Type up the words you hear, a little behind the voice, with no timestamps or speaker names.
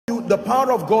the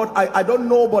power of God, I don't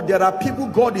know, but there are people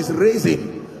God is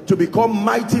raising to become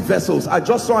mighty vessels. I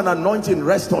just saw an anointing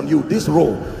rest on you, this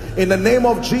row. In the name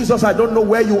of Jesus, I don't know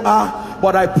where you are,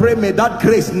 but I pray may that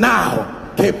grace now,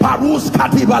 let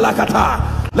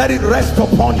it rest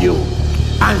upon you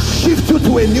and shift you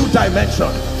to a new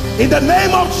dimension. In the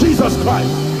name of Jesus Christ.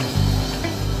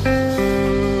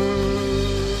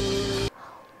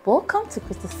 Welcome to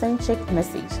Christocentric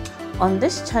Message. On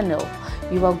this channel,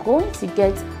 you are going to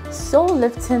get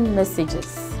soul-lifting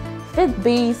messages,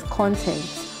 faith-based content,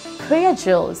 prayer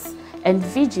drills, and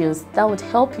videos that would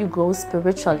help you grow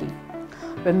spiritually.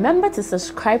 Remember to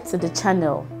subscribe to the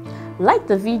channel, like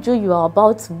the video you are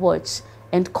about to watch,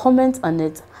 and comment on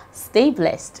it. Stay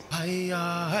blessed.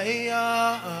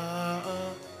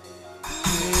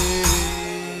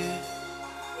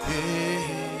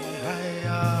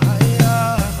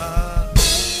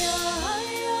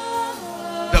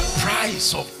 The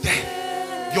price of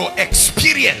death, your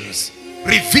experience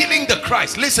revealing the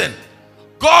Christ. Listen,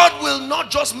 God will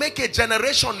not just make a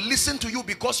generation listen to you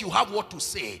because you have what to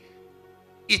say.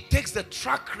 It takes the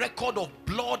track record of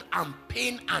blood and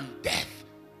pain and death.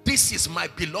 This is my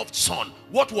beloved son.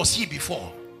 What was he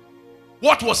before?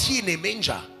 What was he in a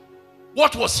manger?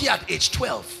 What was he at age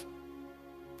 12?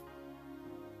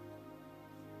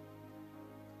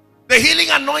 The healing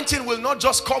anointing will not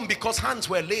just come because hands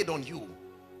were laid on you.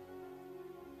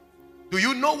 Do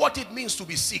you know what it means to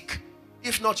be sick?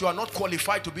 If not, you are not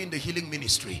qualified to be in the healing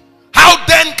ministry. How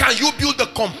then can you build the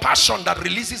compassion that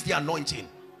releases the anointing?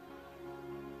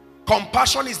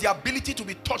 Compassion is the ability to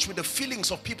be touched with the feelings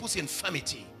of people's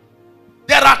infirmity.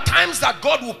 There are times that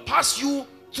God will pass you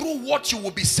through what you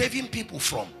will be saving people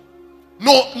from.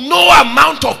 No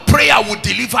amount of prayer will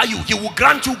deliver you. He will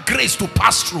grant you grace to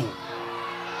pass through.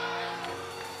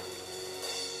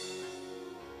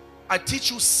 I teach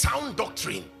you sound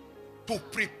doctrine to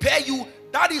prepare you.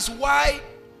 That is why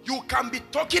you can be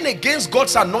talking against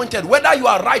God's anointed. Whether you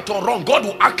are right or wrong, God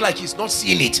will act like he's not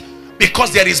seeing it.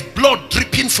 Because there is blood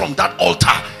dripping from that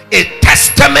altar. A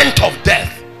testament of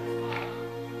death.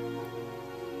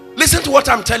 Listen to what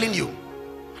I'm telling you.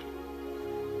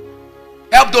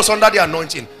 Help those under the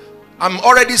anointing. I'm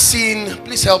already seeing,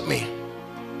 please help me.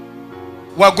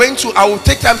 I will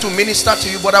take time to minister to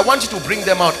you, but I want you to bring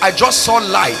them out. I just saw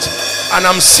light and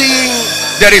I'm seeing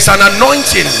there is an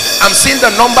anointing. I'm seeing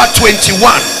the number 21.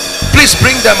 Please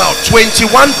bring them out.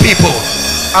 21 people.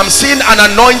 I'm seeing an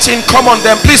anointing come on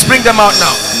them. Please bring them out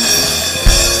now.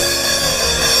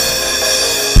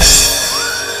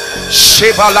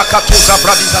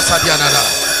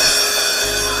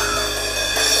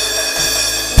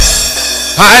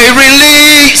 I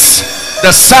release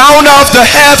the sound of the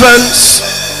heavens,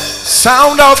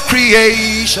 sound of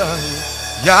creation.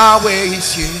 Yahweh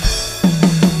is here.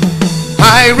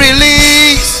 I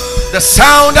release the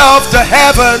sound of the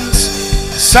heavens,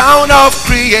 sound of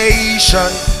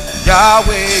creation.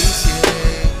 Yahweh is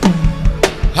here.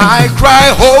 I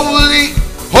cry holy,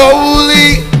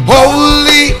 holy,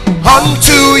 holy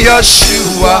unto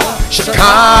Yeshua.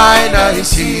 Shekinah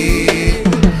is here.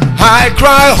 I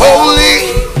cry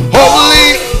holy,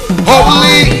 holy,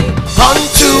 holy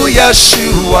unto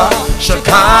Yeshua.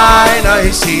 Shekinah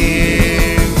is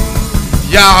here.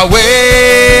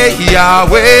 Yahweh,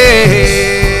 Yahweh,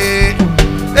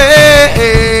 hey,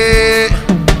 hey,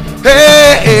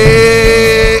 hey,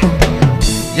 hey.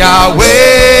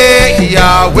 Yahweh,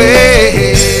 Yahweh,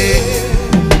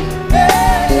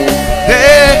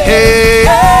 hey, hey.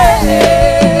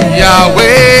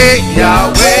 Yahweh,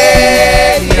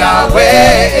 Yahweh, Yahweh.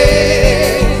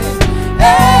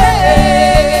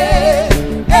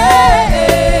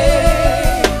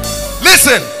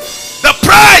 Listen, the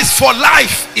price for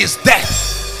life is death.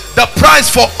 The price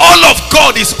for all of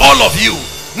God is all of you.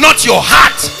 Not your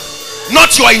heart,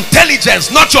 not your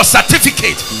intelligence, not your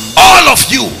certificate. All of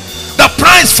you. The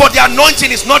price for the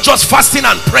anointing is not just fasting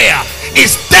and prayer.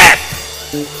 It's death.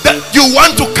 You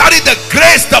want to carry the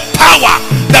grace, the power,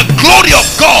 the glory of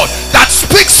God that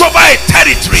speaks over a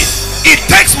territory. It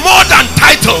takes more than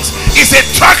titles. It's a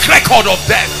track record of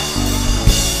death.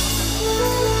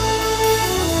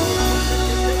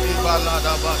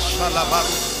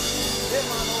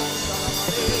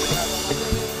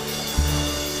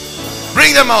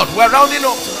 Bring them out. We're rounding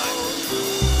up tonight.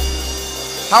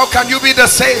 How can you be the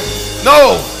same?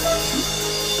 No.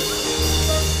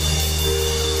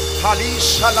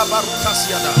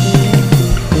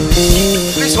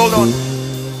 Please hold on.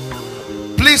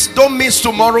 Please don't miss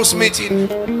tomorrow's meeting.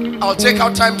 I'll take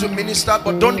out time to minister,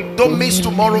 but don't miss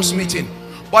tomorrow's meeting.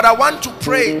 But I want to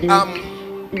pray.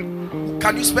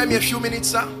 Can you spare me a few minutes,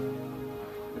 sir?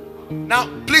 Now,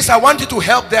 please, I want you to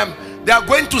help them. They are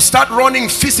going to start running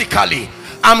physically.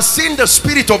 I'm seeing the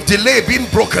spirit of delay being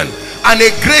broken and a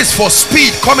grace for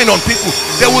speed coming on people.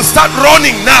 They will start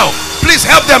running now. Please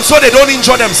help them so they don't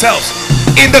injure themselves.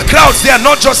 In the crowds, they are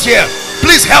not just here.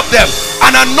 Please help them.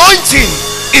 An anointing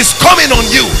is coming on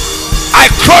you. I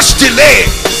crush delay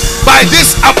by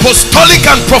this apostolic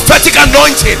and prophetic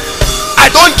anointing.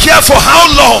 I don't care for how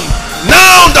long.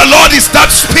 Now the Lord is that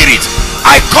spirit.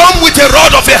 I come with a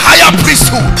rod of a higher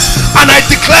priesthood and I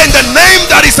declare in the name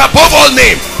that is above all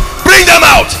name, bring them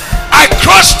out. I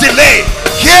crush delay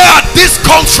here at this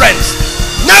conference,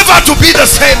 never to be the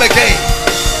same again.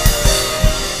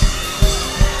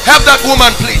 Help that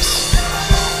woman, please.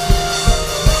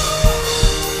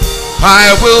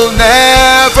 I will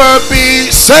never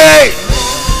be saved.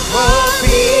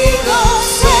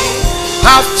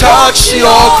 I've touched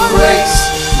your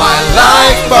grace. My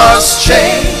life must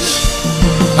change.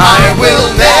 I will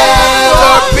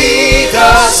never be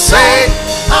the same.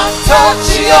 I've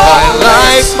touched your my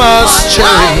life must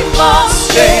change.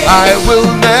 I will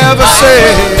never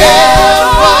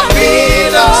be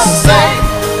the same.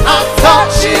 I've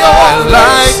touched your my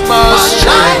life must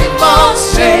change.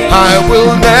 I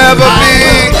will never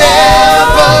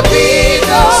be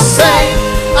the same.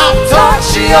 I've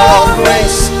touched your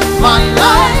grace. My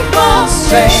life must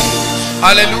change.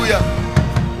 Hallelujah.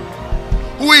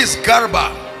 Who is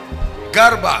Garba?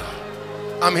 Garba.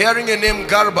 I'm hearing a name,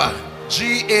 Garba.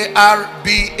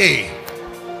 G-A-R-B-A.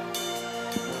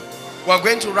 We're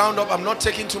going to round up. I'm not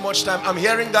taking too much time. I'm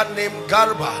hearing that name,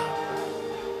 Garba.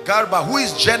 Garba. Who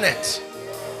is Janet?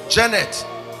 Janet.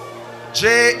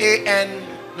 J-A-N,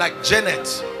 like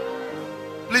Janet.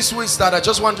 Please, who is that? I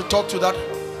just want to talk to that.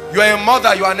 You are a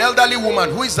mother. You are an elderly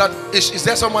woman. Who is that? Is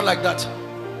there someone like that?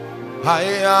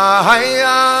 Hiya,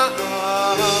 hiya,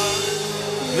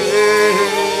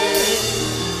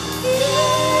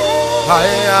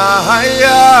 hiya,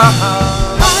 hiya.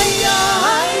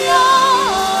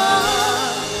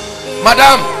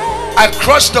 Madam, I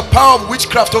crush the power of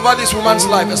witchcraft over this woman's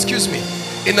life. Excuse me.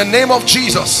 In the name of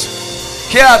Jesus,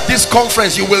 here at this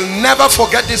conference, you will never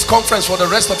forget this conference for the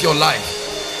rest of your life.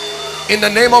 In the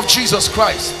name of Jesus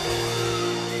Christ.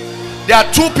 There are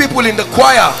two people in the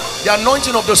choir. The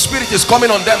anointing of the Spirit is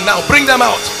coming on them now. Bring them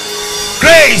out.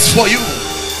 Grace for you.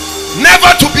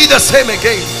 Never to be the same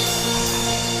again.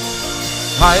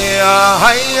 Hiya,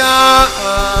 hiya.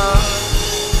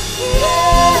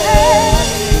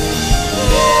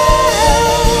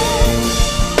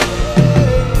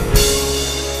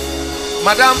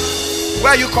 Madam,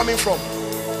 where are you coming from?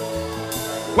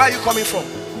 Where are you coming from?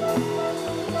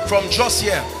 From just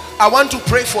here. I want to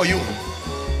pray for you.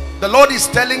 The Lord is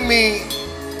telling me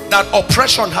that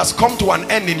oppression has come to an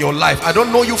end in your life. I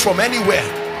don't know you from anywhere,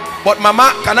 but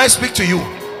Mama, can I speak to you?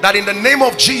 That in the name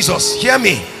of Jesus, hear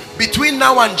me, between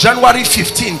now and January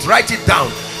 15th, write it down,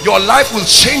 your life will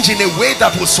change in a way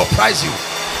that will surprise you.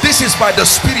 This is by the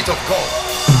Spirit of God.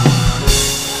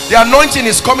 The anointing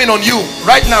is coming on you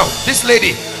right now. This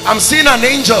lady, I'm seeing an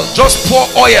angel just pour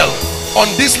oil on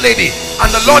this lady,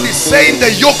 and the Lord is saying the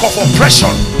yoke of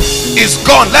oppression is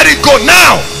gone. Let it go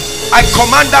now. I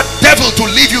command that devil to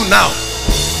leave you now.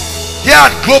 Here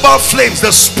at Global Flames,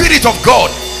 the Spirit of God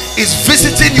is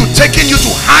visiting you, taking you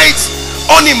to heights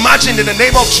unimagined in the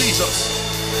name of Jesus.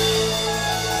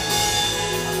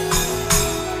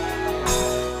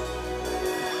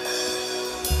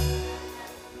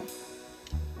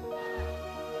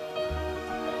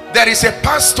 There is a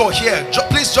pastor here.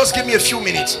 Please just give me a few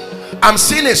minutes. I'm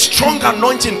seeing a strong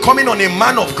anointing coming on a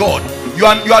man of God. You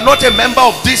are not a member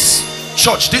of this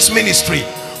church, this ministry,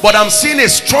 but I'm seeing a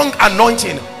strong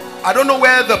anointing. I don't know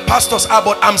where the pastors are,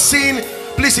 but I'm seeing,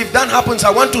 please, if that happens,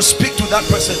 I want to speak to that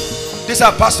person. These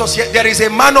are pastors here. There is a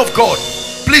man of God.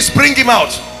 Please bring him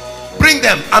out. Bring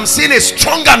them. I'm seeing a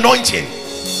strong anointing.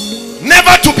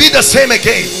 Never to be the same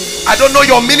again. I don't know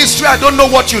your ministry, I don't know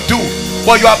what you do,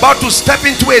 but you're about to step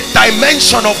into a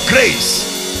dimension of grace.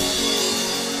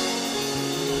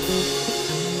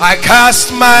 I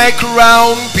cast my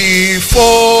crown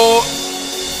before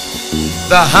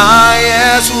the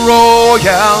highest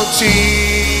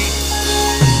royalty.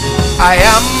 I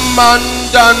am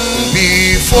undone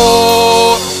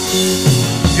before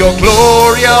your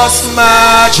glorious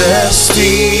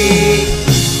majesty.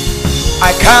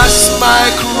 I cast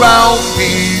my crown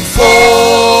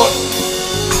before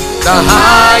the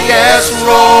highest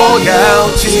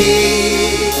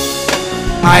royalty.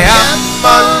 I am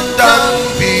undone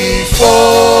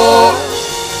before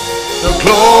the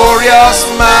glorious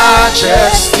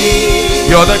majesty.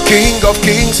 You're the King of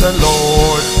kings and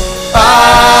Lord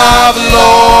of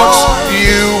lords.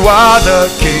 You are the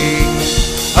King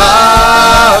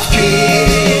of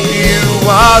kings. You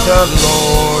are the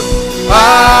Lord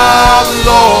of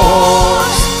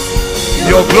Lords,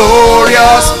 your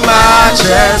glorious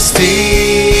majesty.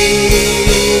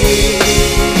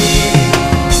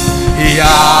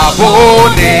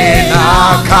 Yabone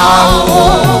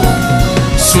nakao,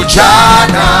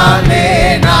 sujana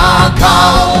ne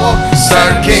nakao,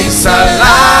 Sarkin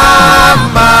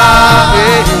salama,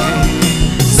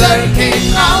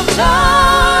 Sarkin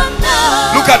aljana.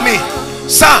 Look at me,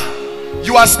 sir.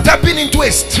 You are stepping into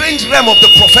a strange realm of the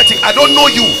prophetic. I don't know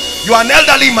you. You are an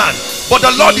elderly man, but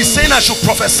the Lord is saying I should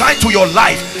prophesy to your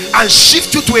life and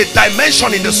shift you to a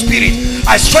dimension in the spirit.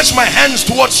 I stretch my hands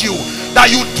towards you, that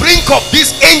you drink of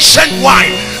this ancient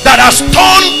wine that has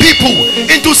turned people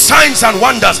into signs and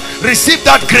wonders. Receive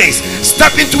that grace.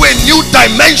 Step into a new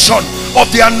dimension of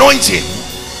the anointing.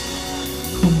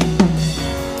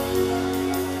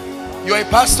 You're a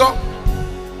pastor?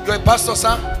 You're a pastor,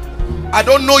 sir? I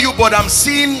don't know you, but I'm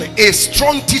seeing a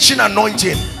strong teaching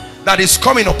anointing that is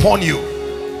coming upon you.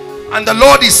 And the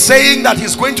Lord is saying that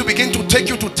He's going to begin to take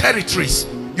you to territories.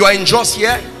 You are in Jos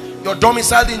here? You're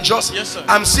domiciled in Jos? Yes, sir.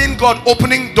 I'm seeing God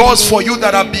opening doors for you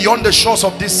that are beyond the shores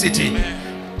of this city.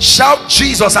 Amen. Shout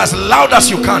Jesus as loud as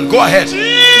you can. Go ahead.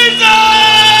 Jesus!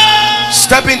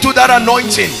 Step into that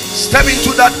anointing. Step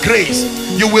into that grace.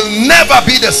 You will never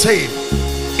be the same.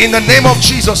 In the name of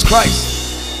Jesus Christ.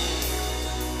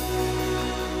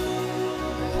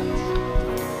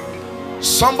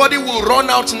 Somebody will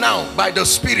run out now by the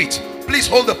Spirit. Please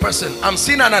hold the person. I'm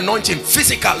seeing an anointing,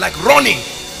 physical, like running,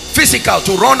 physical,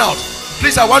 to run out.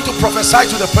 Please, I want to prophesy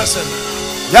to the person.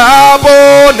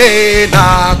 Yabone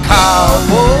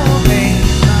nakabone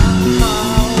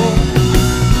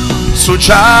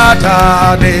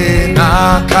sujada de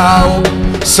nakao,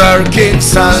 Sarkin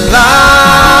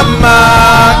salama,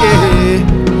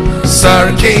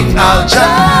 Sarkin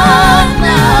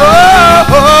aljana. Oh,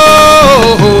 oh,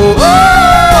 oh, oh.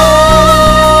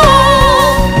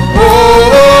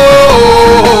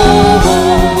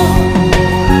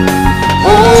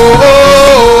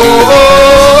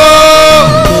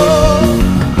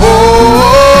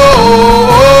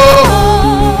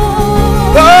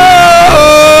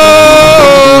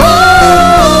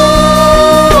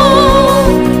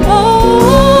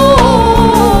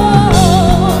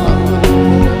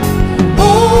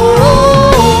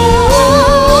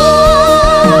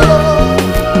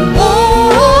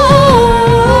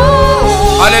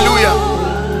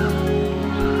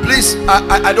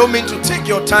 I don't mean to take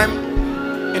your time.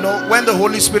 You know, when the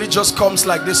Holy Spirit just comes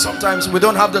like this, sometimes we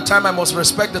don't have the time. I must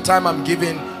respect the time I'm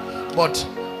giving. But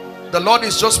the Lord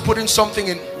is just putting something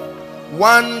in.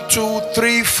 1, 2,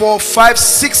 3, 4, 5,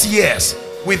 6 years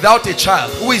without a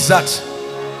child. Who is that?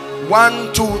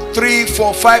 1, 2, 3,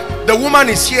 4, 5. The woman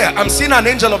is here. I'm seeing an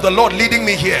angel of the Lord leading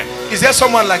me here. Is there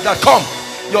someone like that? Come.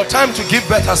 Your time to give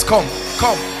birth has come.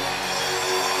 Come.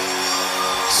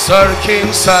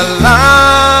 Sarkin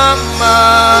salama,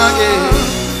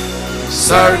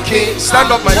 Sarkin. Stand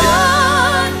up, my dear.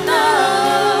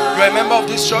 You are a member of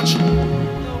this church.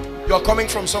 You are coming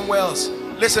from somewhere else.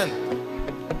 Listen,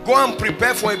 go and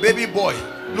prepare for a baby boy.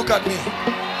 Look at me.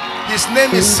 His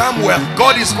name is Samuel.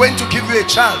 God is going to give you a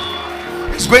child.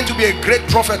 He's going to be a great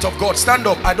prophet of God. Stand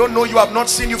up. I don't know you. I've not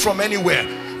seen you from anywhere,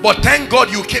 but thank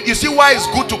God you came. You see why it's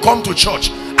good to come to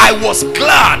church. I was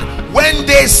glad when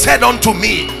they said unto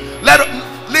me,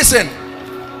 listen,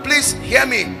 please hear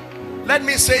me. Let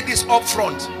me say this up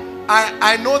front.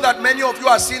 I know that many of you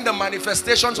are seeing the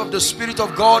manifestations of the Spirit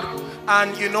of God,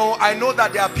 and you know, I know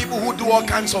that there are people who do all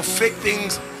kinds of fake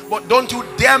things, but don't you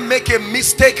dare make a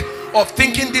mistake of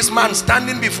thinking this man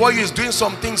standing before you is doing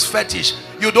some things fetish.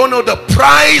 You don't know the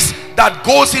price that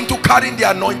goes into carrying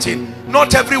the anointing.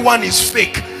 Not everyone is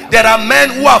fake. There are men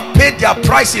who have paid their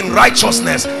price in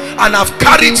righteousness and have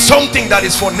carried something that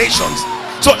is for nations.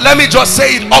 So let me just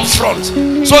say it up front,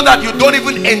 so that you don't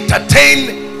even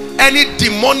entertain any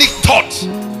demonic thought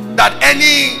that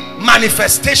any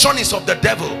manifestation is of the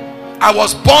devil. I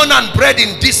was born and bred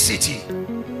in this city.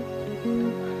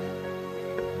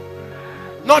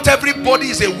 Not everybody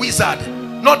is a wizard.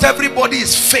 Not everybody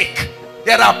is fake.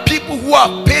 There are people who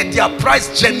have paid their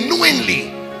price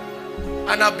genuinely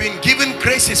and have been given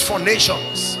graces for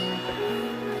nations.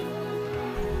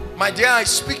 My dear, I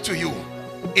speak to you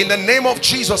in the name of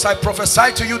Jesus. I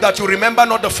prophesy to you that you remember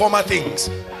not the former things.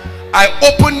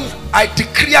 I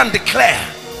decree and declare,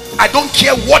 I don't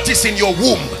care what is in your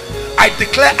womb, I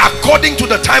declare according to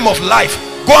the time of life,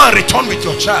 go and return with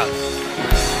your child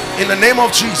in the name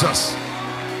of Jesus.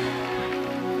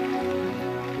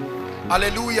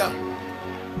 Hallelujah.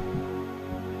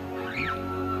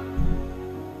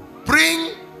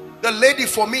 Bring The lady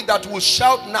for me that will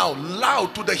shout now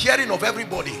loud to the hearing of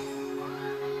everybody.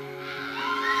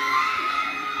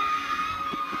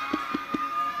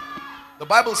 The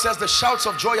Bible says the shouts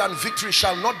of joy and victory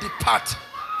shall not depart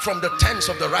from the tents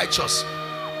of the righteous.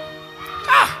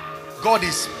 God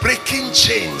is breaking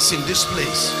chains in this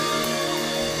place.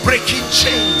 Breaking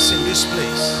chains in this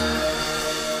place.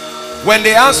 When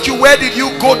they ask you, where did you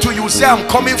go to? You say, I'm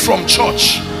coming from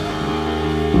church.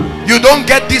 You don't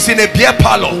get this in a beer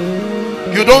parlor.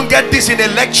 You don't get this in a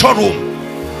lecture room.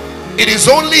 It is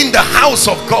only in the house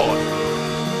of God.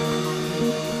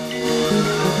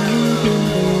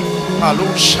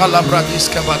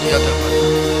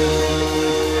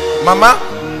 Mama,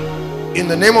 in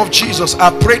the name of Jesus,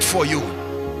 I prayed for you.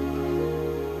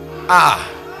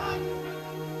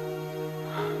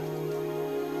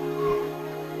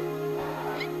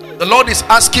 The Lord is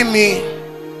asking me,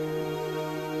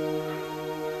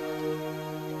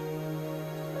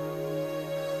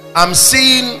 I'm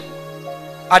seeing,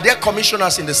 are there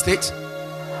commissioners in the state?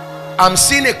 I'm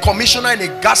seeing a commissioner in a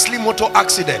ghastly motor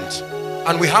accident,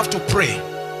 and we have to pray.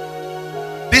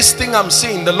 This thing I'm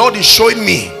seeing, the Lord is showing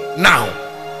me now.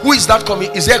 Who is that?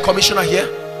 Is there a commissioner here?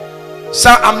 Sir,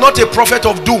 I'm not a prophet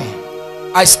of doom.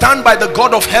 I stand by the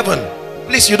God of heaven.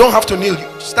 Please, you don't have to kneel.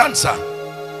 Stand, sir.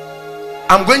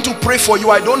 I'm going to pray for you.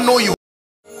 I don't know you,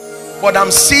 but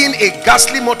I'm seeing a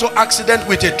ghastly motor accident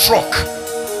with a truck,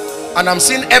 and I'm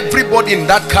seeing everybody in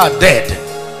that car dead.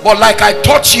 But like I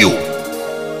taught you,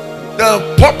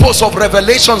 the purpose of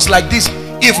revelations like this,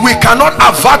 if we cannot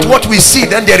avert what we see,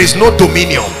 then there is no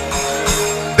dominion.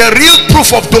 The real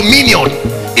proof of dominion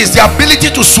is the ability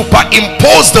to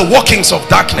superimpose the workings of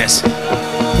darkness.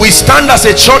 We stand as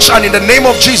a church, and in the name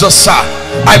of Jesus, sir,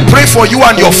 I pray for you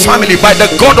and your family. By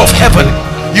the God of heaven,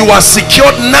 you are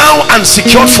secured now and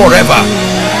secured forever,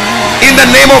 in the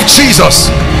name of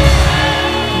Jesus.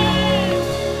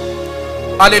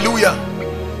 Hallelujah.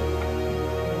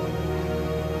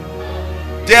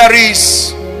 There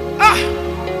is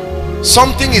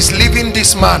something is leaving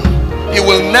this man. He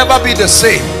will never be the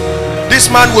same. This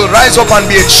man will rise up and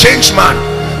be a changed man.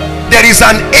 There is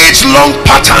an age-long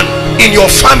pattern in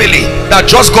your family that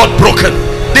just got broken.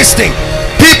 This thing,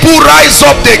 people rise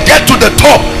up, they get to the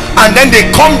top, and then they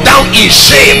come down in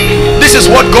shame. This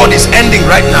is what God is ending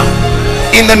right now,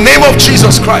 in the name of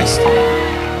Jesus Christ.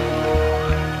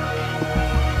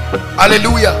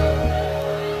 Hallelujah.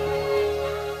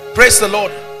 Praise the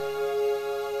Lord.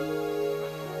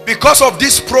 Because of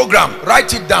this program,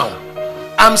 write it down.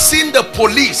 I'm seeing the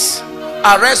police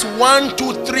arrest 1,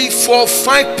 2, 3, 4,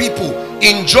 5 people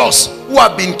in Jos who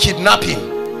have been kidnapping.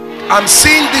 I'm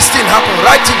seeing this thing happen.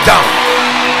 Write it down.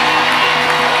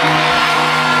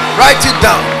 Write it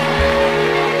down.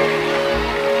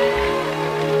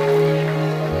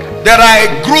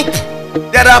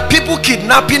 There are people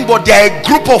kidnapping, but there are a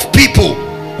group of people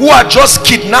who are just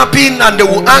kidnapping, and they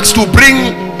will ask to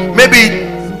bring maybe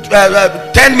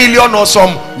 10 million or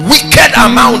some wicked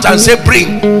amount and say,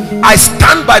 bring. I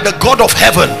stand by the God of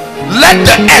heaven. Let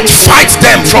the earth fight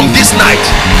them from this night.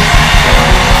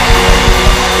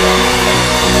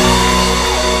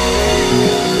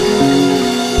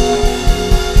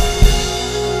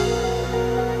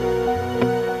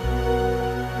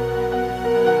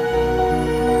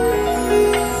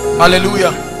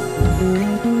 Hallelujah.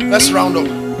 Let's round up.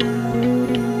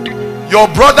 Your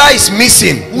brother is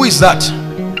missing. Who is that?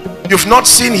 You've not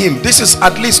seen him. This is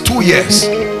at least 2 years.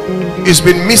 He's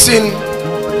been missing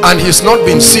and he's not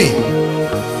been seen.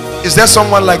 Is there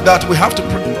someone like that? We have to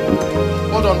pray.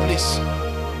 Hold on, please.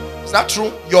 Is that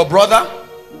true? Your brother?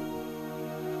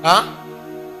 Huh?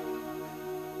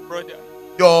 Brother.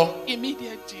 Your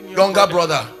immediate junior younger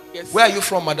brother? Yes. Where are you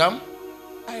from, madam?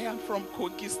 I am from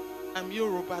Kogi. I'm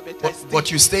Yoruba,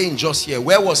 but you stay in just here.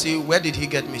 Where was he? Where did he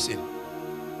get missing?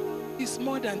 It's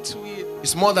more than 2 years.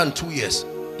 It's more than 2 years.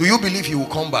 Do you believe he will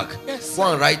come back? Yes. Go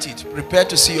and write it. Prepare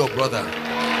to see your brother.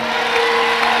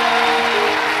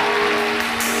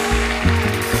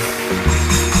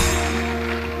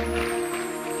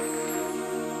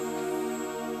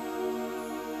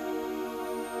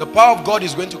 The power of God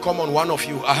is going to come on one of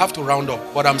you. I have to round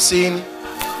up, but I'm seeing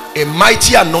a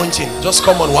mighty anointing just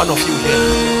come on one of you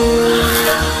here.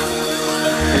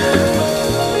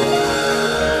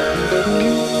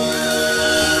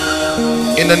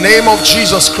 In the name of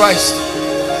Jesus Christ.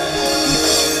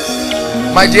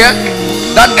 My dear,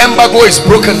 that embargo is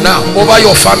broken now over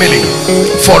your family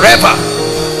forever.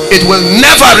 It will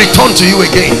never return to you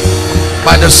again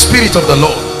by the Spirit of the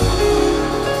Lord.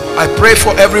 I pray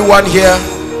for everyone here.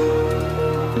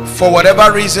 For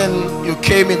whatever reason you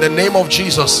came, in the name of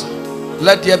Jesus,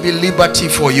 let there be liberty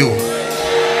for you.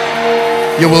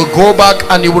 You will go back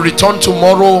and you will return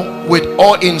tomorrow with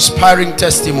awe-inspiring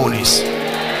testimonies.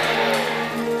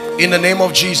 In the name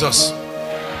of Jesus.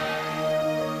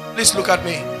 Please look at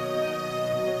me.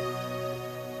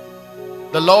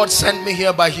 The Lord sent me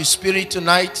here by His Spirit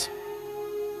tonight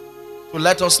to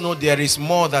let us know there is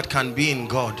more that can be in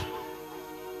God.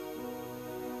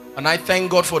 And I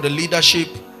thank God for the leadership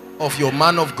of your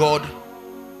man of God,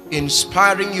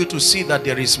 inspiring you to see that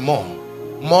there is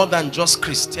more than just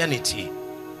Christianity,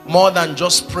 more than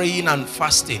just praying and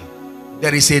fasting.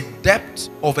 There is a depth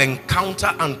of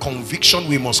encounter and conviction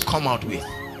we must come out with.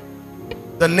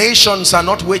 The nations are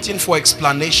not waiting for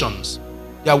explanations.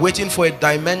 They are waiting for a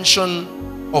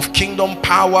dimension of kingdom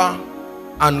power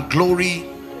and glory.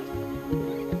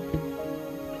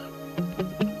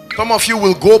 Some of you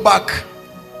will go back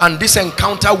and this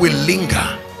encounter will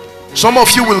linger. Some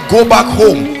of you will go back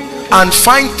home and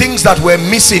find things that were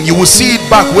missing. You will see it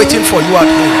back waiting for you at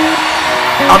home.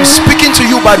 I'm speaking to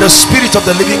you by the Spirit of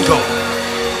the living God.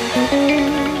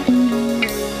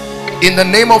 In the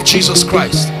name of Jesus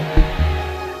Christ.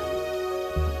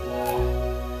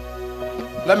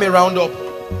 Let me round up.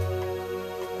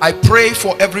 I pray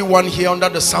for everyone here under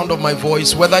the sound of my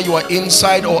voice, whether you are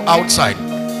inside or outside.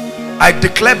 I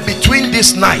declare between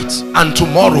this night and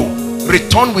tomorrow,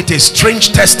 return with a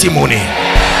strange testimony.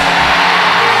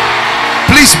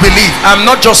 Please believe, I'm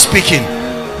not just speaking.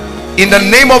 In the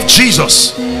name of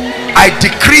Jesus, I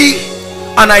decree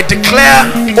and I declare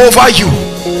over you,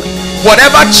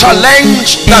 whatever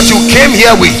challenge that you came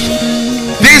here with,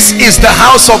 this is the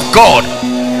house of God.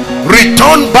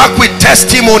 Return back with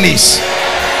testimonies.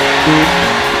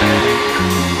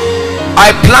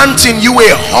 I plant in you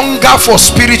a hunger for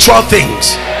spiritual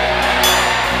things,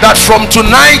 that from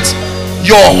tonight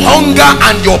your hunger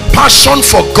and your passion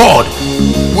for God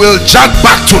will jump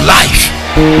back to life.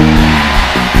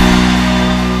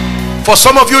 For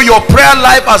some of you, your prayer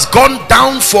life has gone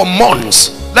down for months.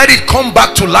 Let it come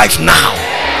back to life now.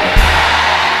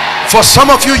 For some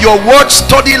of you, your word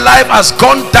study life has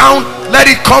gone down. Let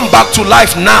it come back to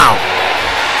life now.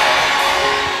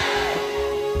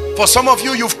 For some of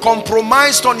you, you've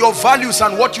compromised on your values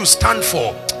and what you stand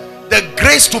for. The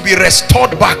grace to be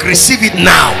restored back, receive it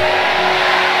now.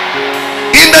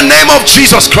 In the name of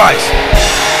Jesus Christ.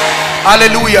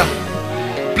 Hallelujah.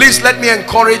 Please let me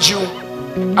encourage you.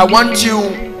 I want you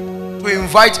to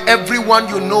invite everyone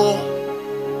you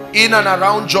know in and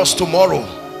around just tomorrow.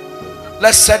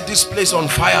 Let's set this place on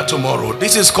fire tomorrow.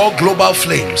 This is called Global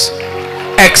Flames.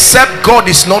 Except God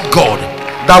is not God,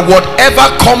 that whatever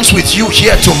comes with you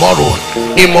here tomorrow,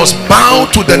 it must bow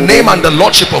to the name and the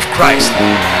lordship of Christ.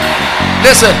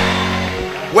 Listen,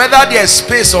 whether there's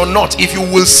space or not, if you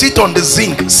will sit on the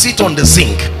zinc, sit on the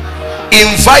zinc.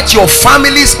 Invite your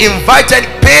families, invited,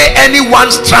 pay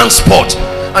anyone's transport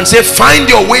and say, find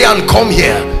your way and come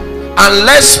here, and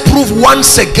let's prove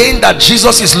once again that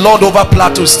Jesus is Lord over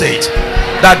Plateau State,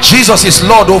 that Jesus is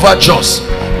Lord over Jos.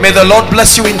 May the Lord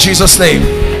bless you in Jesus' name.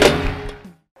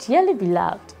 Dearly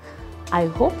beloved, I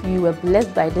hope you were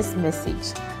blessed by this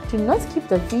message. Do not keep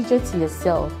the video to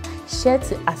yourself. Share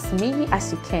to as many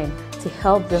as you can to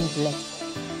help them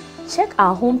bless. Check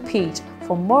our homepage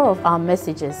for more of our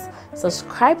messages.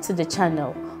 Subscribe to the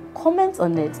channel, comment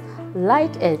on it,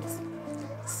 like it.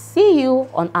 See you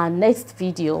on our next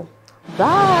video.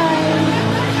 Bye.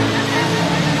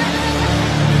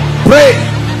 Pray,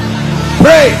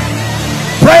 pray,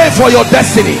 pray for your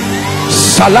destiny.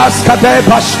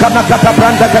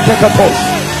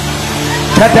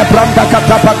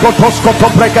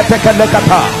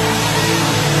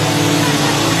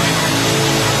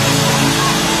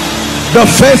 The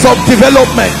phase of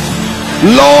development.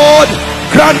 Lord,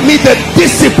 grant me the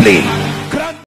discipline